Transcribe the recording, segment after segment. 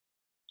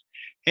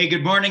Hey,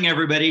 good morning,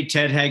 everybody.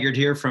 Ted Haggard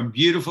here from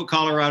beautiful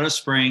Colorado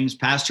Springs,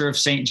 pastor of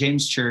St.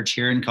 James Church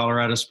here in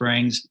Colorado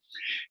Springs.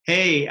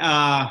 Hey,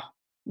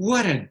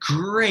 what a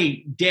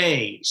great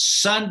day.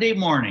 Sunday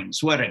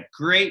mornings. What a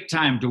great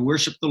time to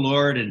worship the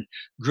Lord and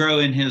grow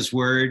in His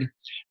Word.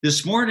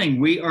 This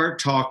morning, we're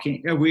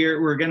going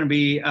to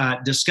be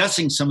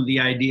discussing some of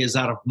the ideas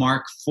out of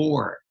Mark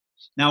 4.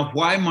 Now,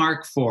 why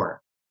Mark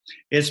 4?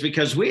 It's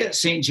because we at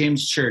St.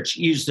 James Church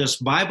use this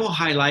Bible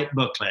Highlight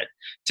Booklet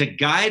to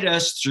guide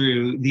us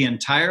through the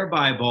entire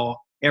Bible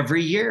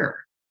every year.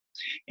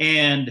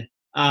 And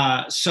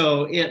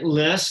so it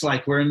lists,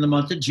 like we're in the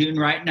month of June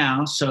right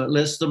now, so it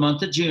lists the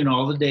month of June,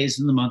 all the days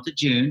in the month of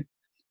June.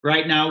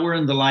 Right now we're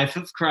in the life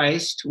of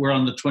Christ. We're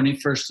on the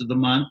 21st of the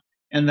month,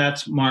 and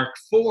that's Mark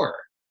 4,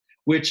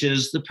 which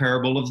is the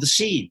parable of the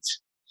seeds.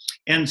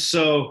 And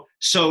so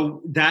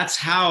that's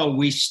how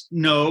we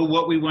know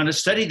what we want to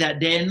study that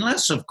day,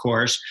 unless, of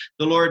course,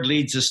 the Lord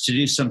leads us to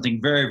do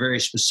something very, very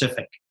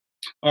specific.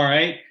 All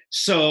right.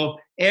 So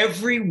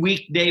every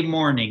weekday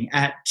morning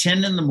at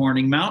 10 in the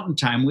morning Mountain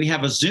Time, we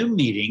have a Zoom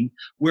meeting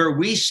where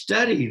we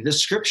study the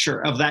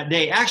scripture of that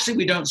day. Actually,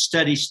 we don't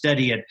study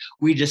it.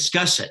 We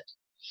discuss it.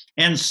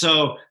 And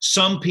so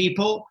some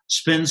people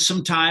spend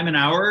some time, an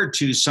hour or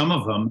two, some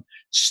of them,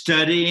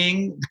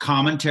 studying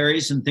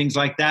commentaries and things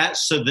like that,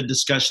 so the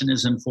discussion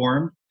is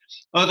informed.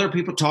 Other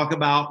people talk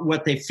about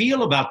what they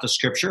feel about the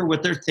scripture,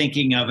 what they're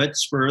thinking of it,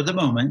 spur of the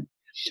moment.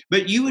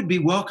 But you would be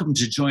welcome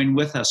to join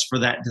with us for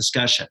that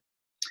discussion.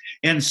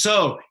 And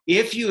so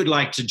if you would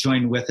like to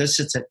join with us,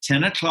 it's at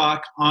 10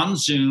 o'clock on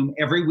Zoom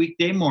every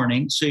weekday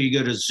morning. So you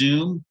go to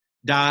zoom.us.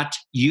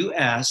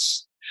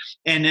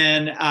 And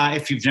then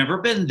if you've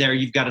never been there,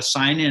 you've got to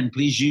sign in.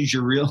 Please use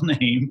your real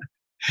name.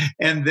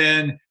 And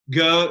then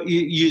go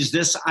use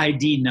this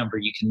ID number.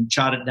 You can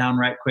jot it down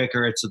right quick,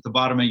 or it's at the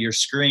bottom of your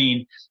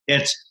screen.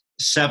 It's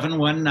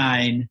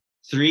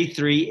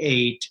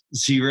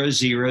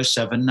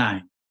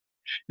 719-338-0079.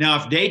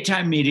 Now, if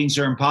daytime meetings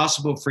are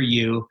impossible for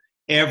you,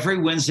 every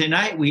Wednesday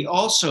night, we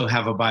also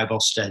have a Bible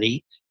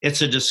study.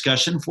 It's a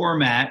discussion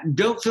format. And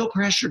don't feel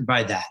pressured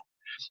by that.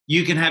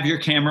 You can have your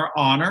camera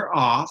on or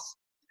off.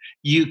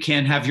 You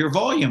can have your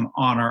volume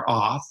on or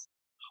off.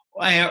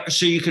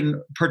 So you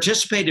can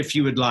participate if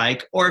you would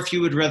like, or if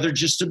you would rather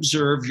just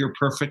observe, you're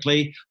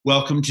perfectly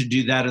welcome to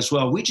do that as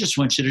well. We just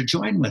want you to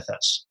join with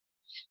us.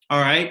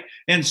 All right.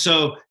 And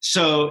so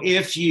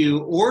if you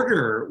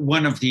order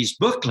one of these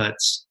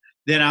booklets,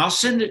 then I'll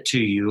send it to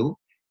you,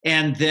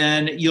 and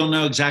then you'll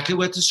know exactly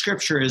what the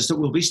scripture is that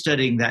we'll be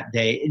studying that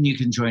day, and you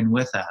can join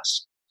with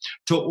us.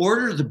 To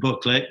order the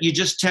booklet, you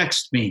just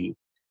text me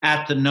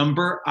at the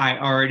number I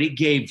already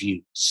gave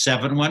you,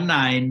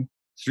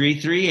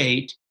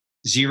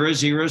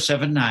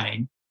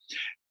 719-338-0079.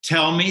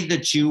 Tell me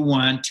that you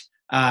want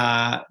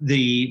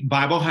the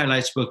Bible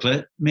Highlights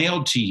Booklet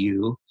mailed to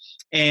you,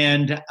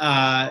 and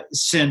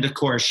send, of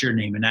course, your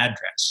name and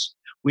address.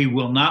 We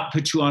will not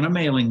put you on a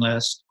mailing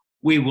list.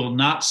 We will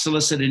not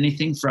solicit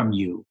anything from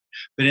you,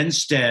 but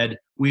instead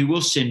we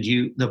will send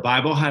you the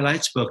Bible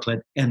Highlights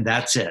Booklet, and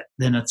that's it.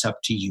 Then it's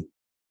up to you.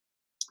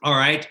 All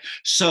right.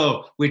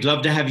 So we'd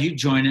love to have you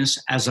join us,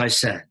 as I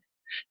said.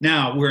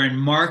 Now, we're in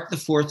Mark, the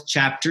 4th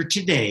chapter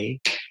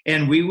today,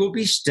 and we will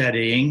be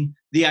studying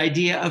the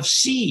idea of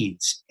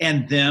seeds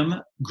and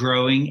them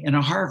growing in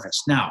a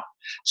harvest. Now,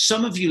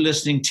 some of you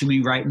listening to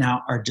me right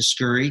now are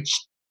discouraged.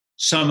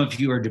 Some of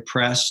you are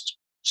depressed.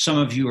 Some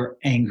of you are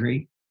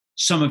angry.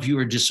 Some of you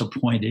are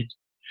disappointed.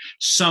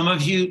 Some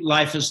of you,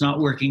 life is not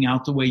working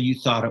out the way you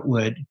thought it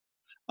would.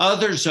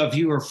 Others of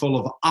you are full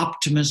of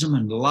optimism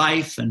and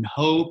life and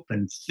hope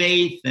and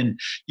faith, and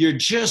you're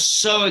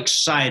just so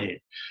excited.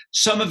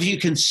 Some of you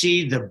can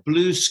see the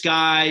blue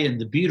sky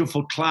and the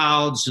beautiful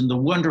clouds and the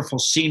wonderful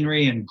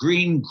scenery and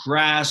green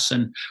grass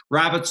and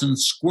rabbits and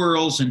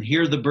squirrels and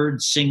hear the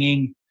birds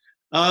singing.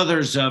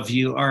 Others of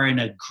you are in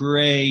a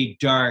gray,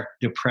 dark,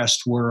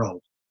 depressed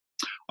world.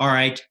 All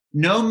right,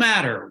 no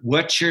matter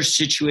what your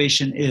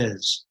situation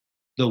is,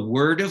 the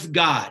Word of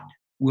God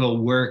will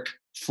work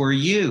for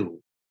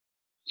you.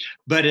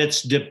 But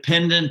it's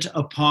dependent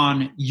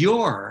upon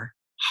your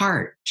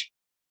heart.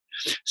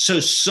 So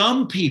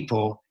some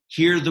people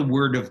hear the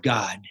Word of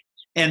God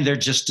and they're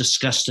just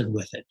disgusted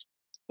with it.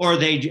 Or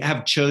they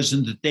have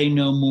chosen that they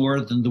know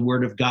more than the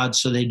Word of God,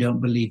 so they don't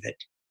believe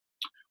it.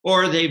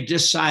 Or they've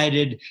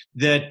decided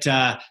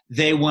that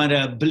they want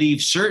to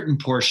believe certain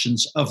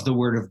portions of the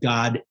Word of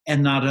God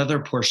and not other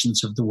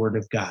portions of the Word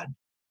of God.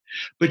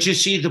 But you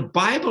see, the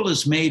Bible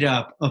is made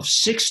up of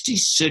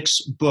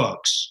 66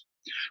 books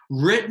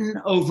written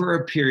over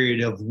a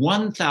period of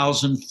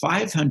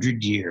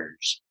 1,500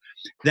 years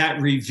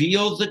that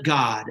reveal the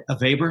God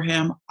of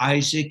Abraham,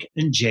 Isaac,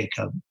 and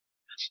Jacob,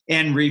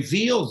 and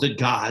reveal the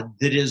God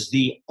that is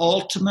the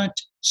ultimate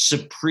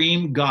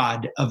supreme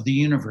God of the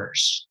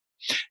universe.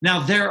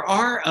 Now, there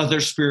are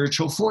other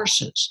spiritual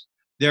forces.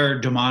 There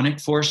are demonic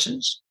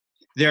forces.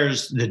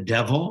 There's the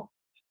devil.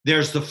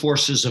 There's the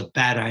forces of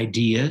bad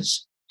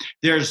ideas.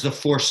 There's the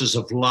forces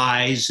of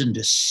lies and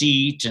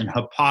deceit and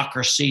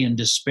hypocrisy and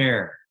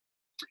despair.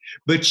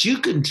 But you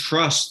can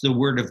trust the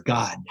Word of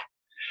God.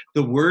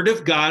 The Word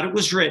of God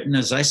was written,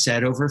 as I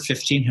said, over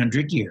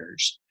 1,500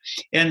 years.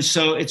 And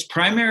so it's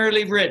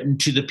primarily written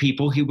to the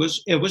people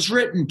it was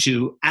written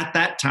to at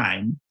that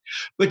time,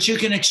 but you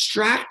can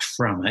extract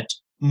from it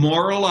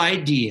moral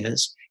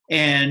ideas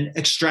and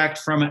extract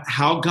from it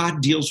how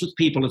God deals with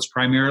people. It's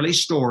primarily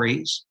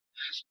stories.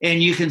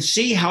 And you can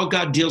see how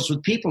God deals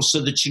with people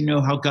so that you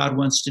know how God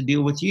wants to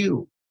deal with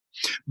you.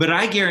 But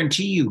I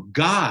guarantee you,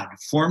 God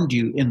formed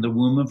you in the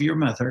womb of your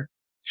mother.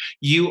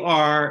 You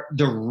are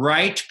the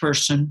right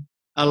person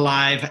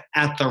alive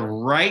at the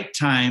right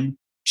time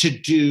to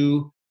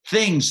do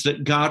things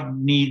that God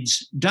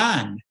needs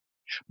done.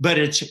 But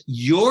it's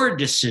your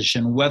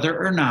decision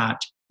whether or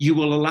not you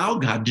will allow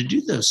God to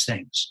do those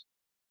things.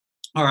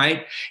 All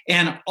right.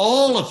 And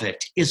all of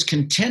it is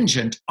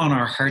contingent on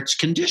our heart's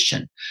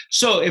condition.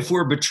 So if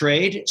we're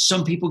betrayed,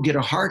 some people get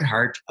a hard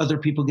heart, other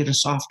people get a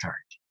soft heart.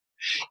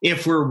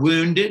 If we're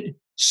wounded,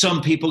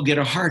 some people get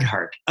a hard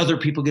heart, other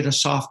people get a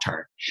soft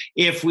heart.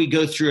 If we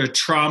go through a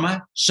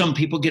trauma, some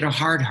people get a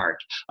hard heart,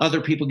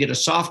 other people get a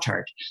soft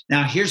heart.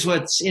 Now, here's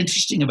what's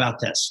interesting about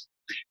this.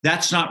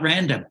 That's not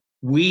random.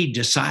 We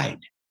decide.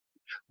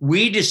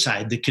 We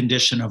decide the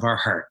condition of our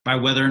heart by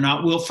whether or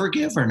not we'll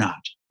forgive or not,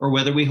 or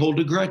whether we hold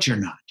a grudge or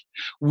not.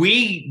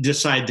 We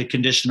decide the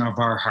condition of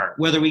our heart,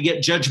 whether we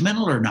get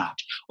judgmental or not,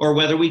 or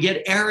whether we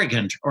get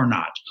arrogant or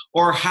not,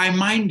 or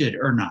high-minded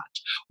or not.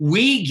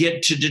 We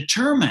get to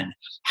determine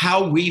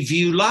how we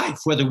view life,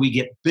 whether we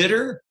get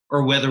bitter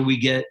or whether we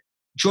get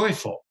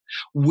joyful.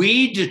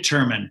 We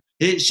determine.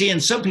 See,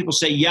 and some people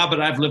say, yeah,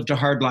 but I've lived a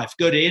hard life.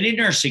 Go to any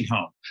nursing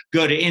home,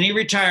 go to any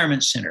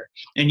retirement center,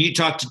 and you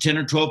talk to 10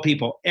 or 12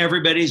 people.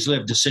 Everybody's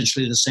lived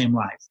essentially the same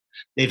life.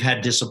 They've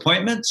had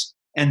disappointments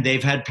and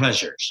they've had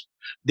pleasures.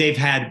 They've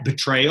had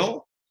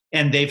betrayal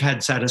and they've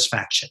had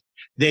satisfaction.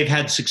 They've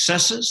had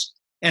successes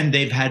and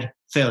they've had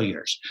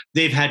failures.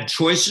 They've had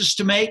choices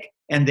to make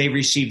and they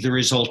receive the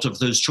result of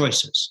those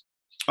choices.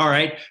 All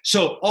right.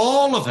 So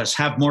all of us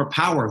have more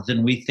power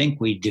than we think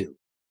we do.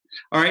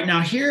 All right.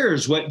 Now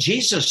here's what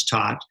Jesus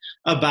taught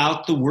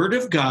about the Word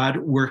of God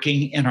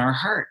working in our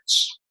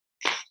hearts.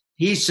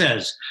 He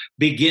says,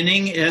 I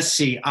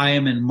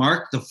am in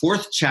Mark, the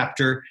 4th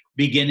chapter,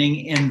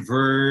 beginning in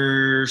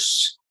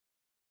verse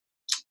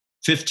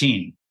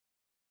 15.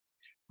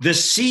 The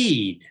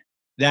seed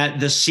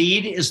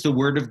is the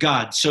Word of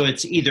God. So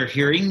it's either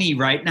hearing me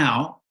right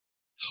now,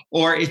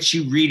 or it's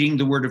you reading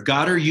the Word of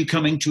God, or you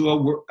coming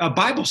to a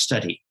Bible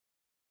study.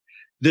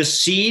 The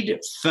seed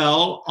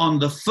fell on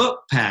the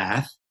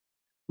footpath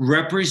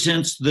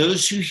represents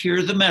those who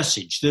hear the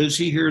message, those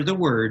who hear the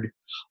word,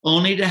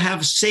 only to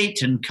have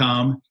Satan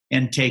come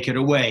and take it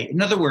away.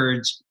 In other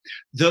words,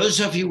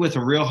 those of you with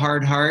a real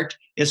hard heart,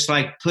 it's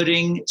like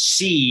putting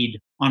seed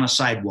on a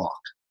sidewalk.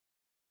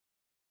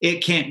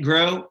 It can't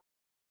grow.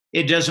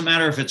 It doesn't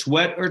matter if it's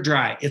wet or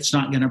dry. It's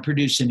not going to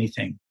produce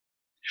anything.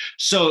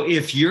 So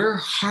if your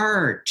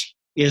heart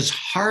is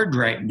hard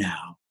right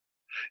now,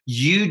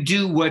 you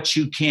do what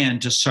you can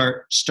to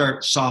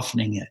start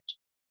softening it.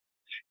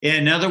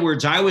 In other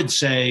words, I would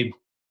say,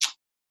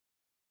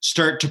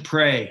 start to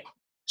pray,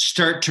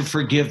 start to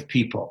forgive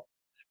people,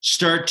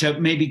 start to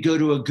maybe go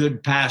to a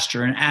good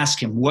pastor and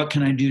ask him, what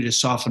can I do to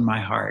soften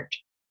my heart?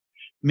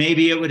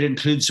 Maybe it would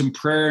include some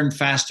prayer and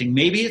fasting.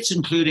 Maybe it's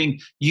including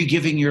you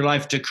giving your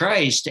life to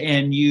Christ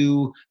and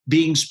you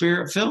being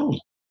Spirit-filled,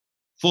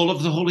 full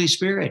of the Holy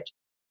Spirit,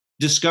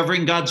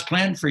 discovering God's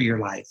plan for your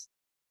life.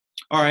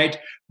 All right.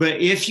 But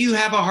if you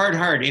have a hard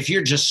heart, if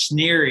you're just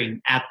sneering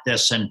at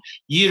this and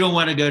you don't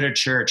want to go to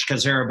church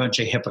because they're a bunch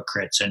of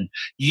hypocrites and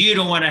you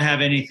don't want to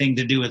have anything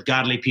to do with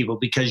godly people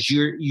because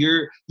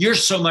you're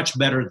so much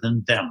better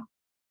than them.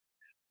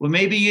 Well,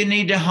 maybe you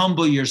need to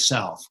humble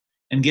yourself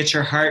and get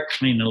your heart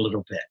clean a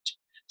little bit.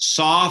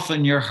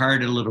 Soften your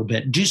heart a little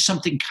bit. Do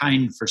something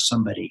kind for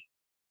somebody.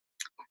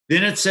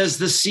 Then it says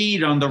the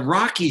seed on the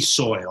rocky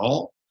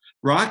soil.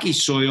 Rocky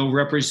soil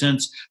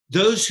represents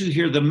those who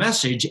hear the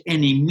message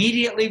and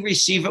immediately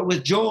receive it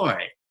with joy.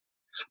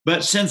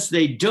 But since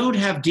they don't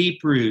have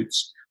deep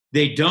roots,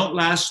 they don't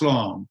last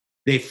long.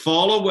 They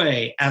fall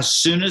away as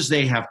soon as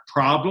they have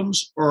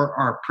problems or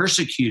are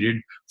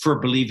persecuted for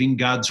believing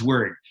God's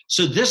word.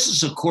 So this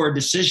is a core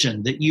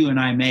decision that you and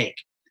I make.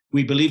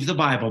 We believe the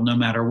Bible no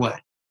matter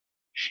what.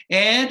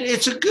 And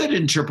it's a good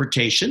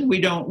interpretation.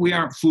 We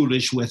aren't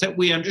foolish with it.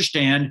 We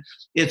understand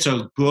it's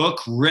a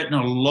book written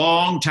a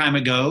long time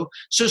ago.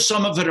 So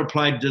some of it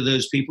applied to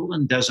those people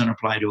and doesn't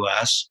apply to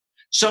us.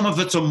 Some of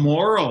it's a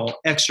moral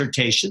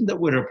exhortation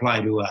that would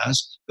apply to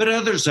us, but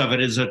others of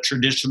it is a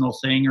traditional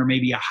thing or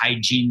maybe a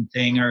hygiene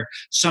thing or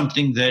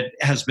something that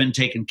has been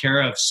taken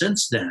care of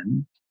since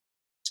then.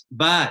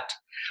 But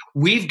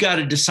we've got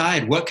to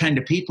decide what kind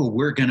of people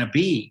we're going to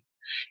be.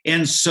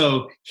 And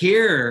so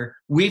here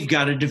we've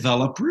got to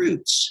develop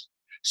roots.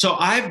 So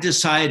I've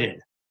decided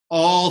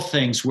all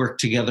things work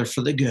together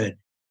for the good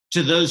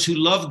to those who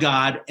love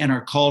God and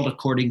are called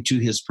according to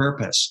his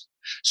purpose.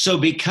 So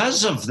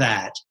because of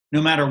that,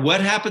 no matter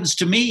what happens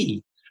to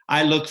me,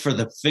 I look for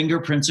the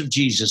fingerprints of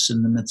Jesus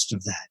in the midst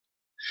of that.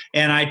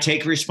 And I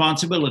take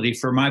responsibility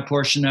for my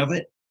portion of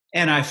it,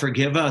 and I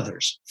forgive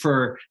others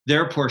for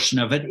their portion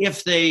of it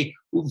if they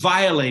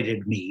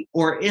violated me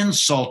or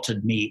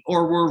insulted me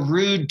or were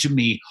rude to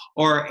me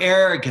or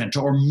arrogant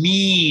or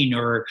mean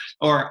or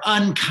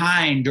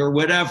unkind or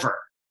whatever.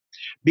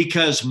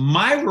 Because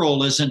my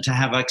role isn't to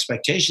have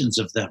expectations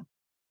of them.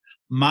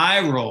 My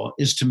role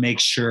is to make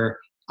sure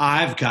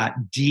I've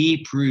got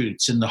deep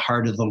roots in the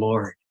heart of the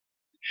Lord.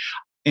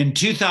 In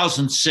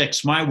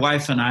 2006, my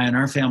wife and I and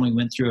our family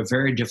went through a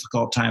very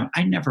difficult time.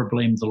 I never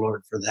blamed the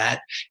Lord for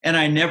that. And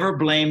I never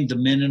blamed the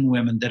men and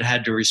women that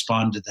had to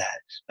respond to that.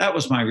 That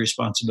was my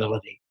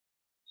responsibility.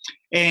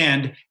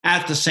 And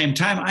at the same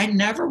time, I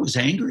never was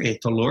angry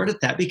at the Lord at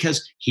that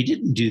because he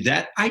didn't do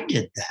that. I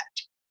did that.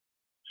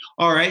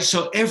 All right.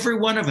 So every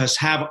one of us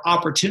have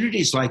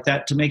opportunities like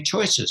that to make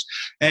choices.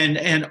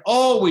 And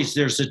always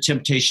there's a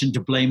temptation to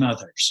blame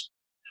others.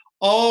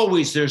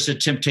 Always there's a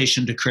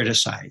temptation to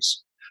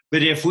criticize.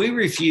 But if we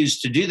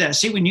refuse to do that,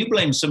 see, when you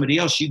blame somebody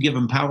else, you give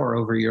them power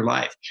over your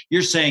life.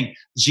 You're saying,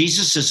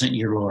 Jesus isn't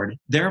your Lord.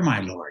 They're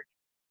my Lord.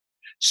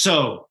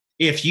 So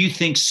if you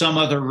think some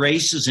other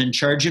race is in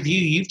charge of you,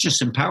 you've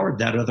just empowered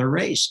that other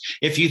race.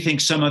 If you think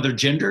some other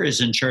gender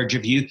is in charge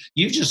of you,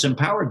 you've just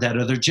empowered that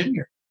other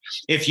gender.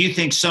 If you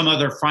think some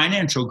other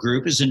financial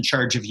group is in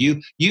charge of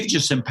you, you've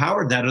just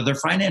empowered that other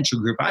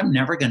financial group. I'm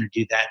never going to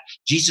do that.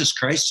 Jesus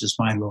Christ is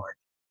my Lord.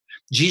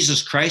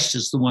 Jesus Christ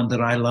is the one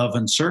that I love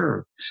and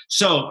serve.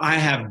 So I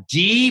have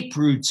deep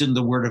roots in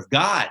the Word of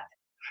God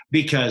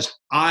because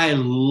I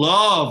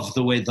love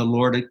the way the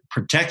Lord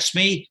protects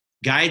me,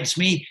 guides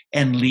me,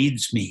 and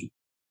leads me.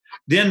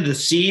 Then the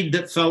seed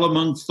that fell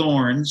among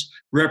thorns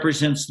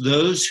represents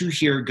those who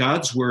hear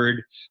God's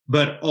word,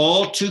 but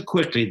all too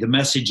quickly the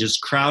message is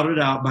crowded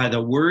out by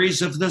the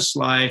worries of this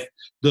life,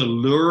 the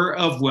lure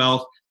of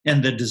wealth,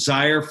 and the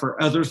desire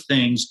for other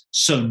things,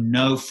 so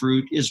no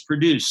fruit is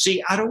produced.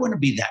 See, I don't want to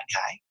be that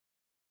guy.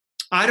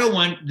 I don't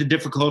want the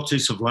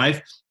difficulties of life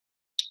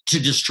to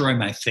destroy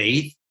my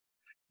faith,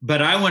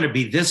 but I want to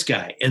be this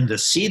guy. And the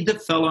seed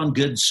that fell on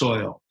good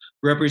soil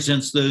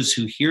represents those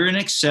who hear and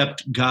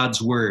accept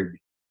God's word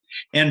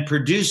and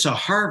produce a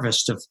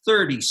harvest of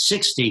 30,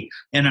 60,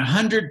 and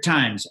 100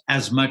 times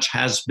as much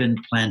has been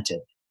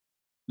planted.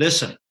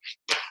 Listen,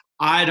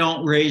 I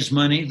don't raise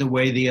money the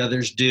way the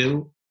others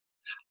do.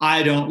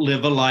 I don't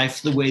live a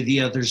life the way the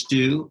others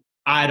do.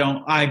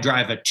 I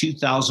drive a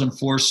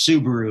 2004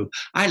 Subaru.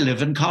 I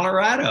live in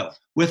Colorado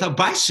with a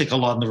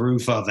bicycle on the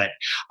roof of it.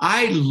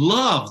 I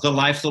love the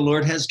life the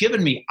Lord has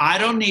given me. I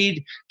don't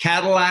need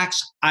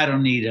Cadillacs. I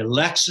don't need a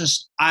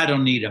Lexus. I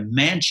don't need a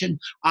mansion.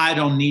 I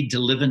don't need to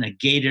live in a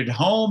gated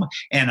home,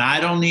 and I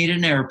don't need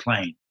an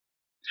airplane.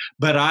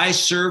 But I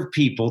serve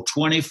people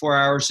 24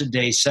 hours a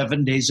day,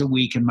 7 days a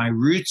week, and my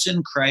roots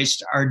in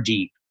Christ are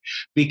deep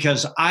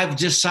because I've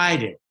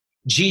decided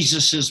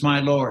Jesus is my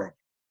Lord.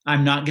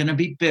 I'm not going to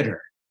be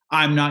bitter.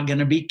 I'm not going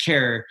to be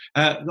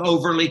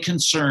overly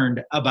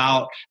concerned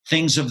about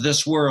things of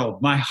this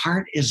world. My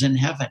heart is in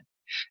heaven.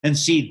 And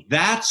see,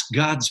 that's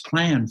God's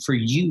plan for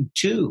you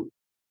too.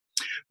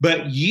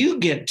 But you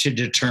get to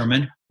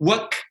determine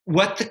what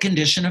the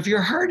condition of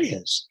your heart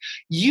is.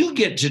 You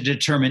get to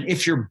determine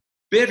if you're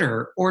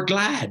bitter or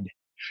glad.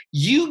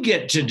 You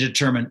get to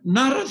determine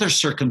not other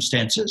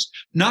circumstances,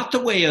 not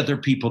the way other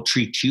people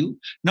treat you,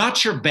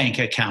 not your bank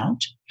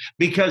account,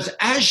 because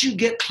as you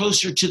get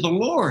closer to the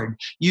Lord,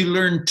 you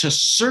learn to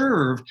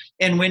serve.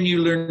 And when you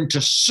learn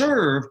to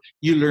serve,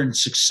 you learn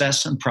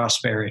success and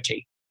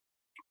prosperity.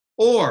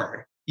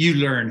 Or you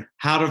learn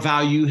how to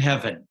value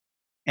heaven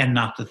and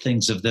not the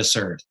things of this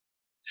earth.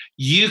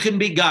 You can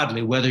be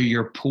godly whether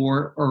you're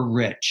poor or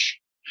rich.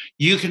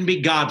 You can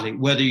be godly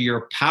whether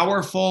you're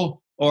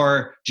powerful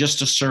or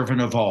just a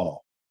servant of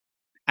all.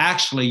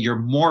 Actually, you're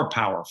more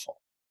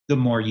powerful the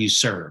more you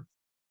serve.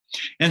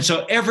 And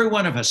so every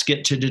one of us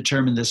get to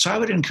determine this. So I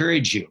would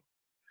encourage you,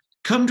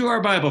 come to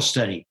our Bible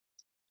study.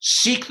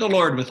 Seek the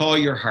Lord with all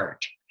your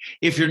heart.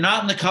 If you're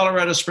not in the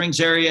Colorado Springs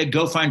area,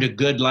 go find a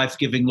good,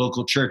 life-giving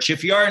local church.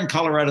 If you are in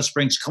Colorado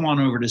Springs, come on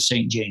over to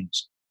St.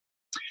 James.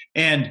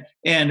 And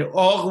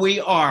all we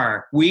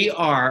are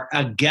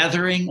a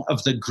gathering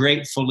of the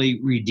gratefully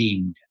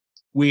redeemed.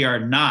 We are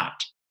not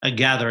a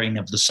gathering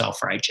of the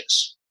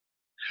self-righteous.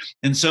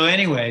 And so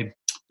anyway,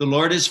 the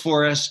Lord is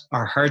for us.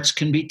 Our hearts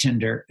can be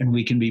tender and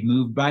we can be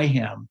moved by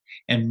him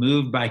and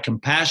moved by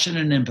compassion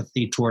and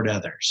empathy toward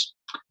others.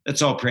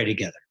 Let's all pray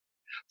together.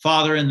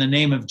 Father, in the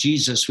name of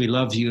Jesus, we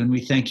love you and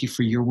we thank you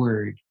for your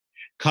word.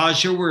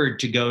 Cause your word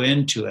to go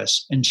into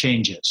us and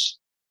change us.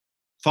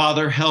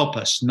 Father, help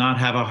us not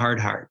have a hard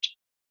heart.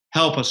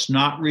 Help us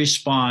not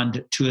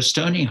respond to a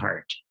stony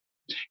heart.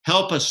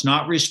 Help us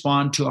not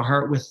respond to a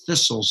heart with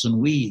thistles and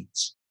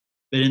weeds,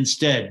 but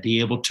instead be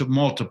able to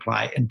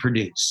multiply and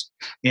produce.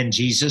 In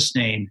Jesus'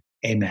 name,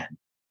 amen.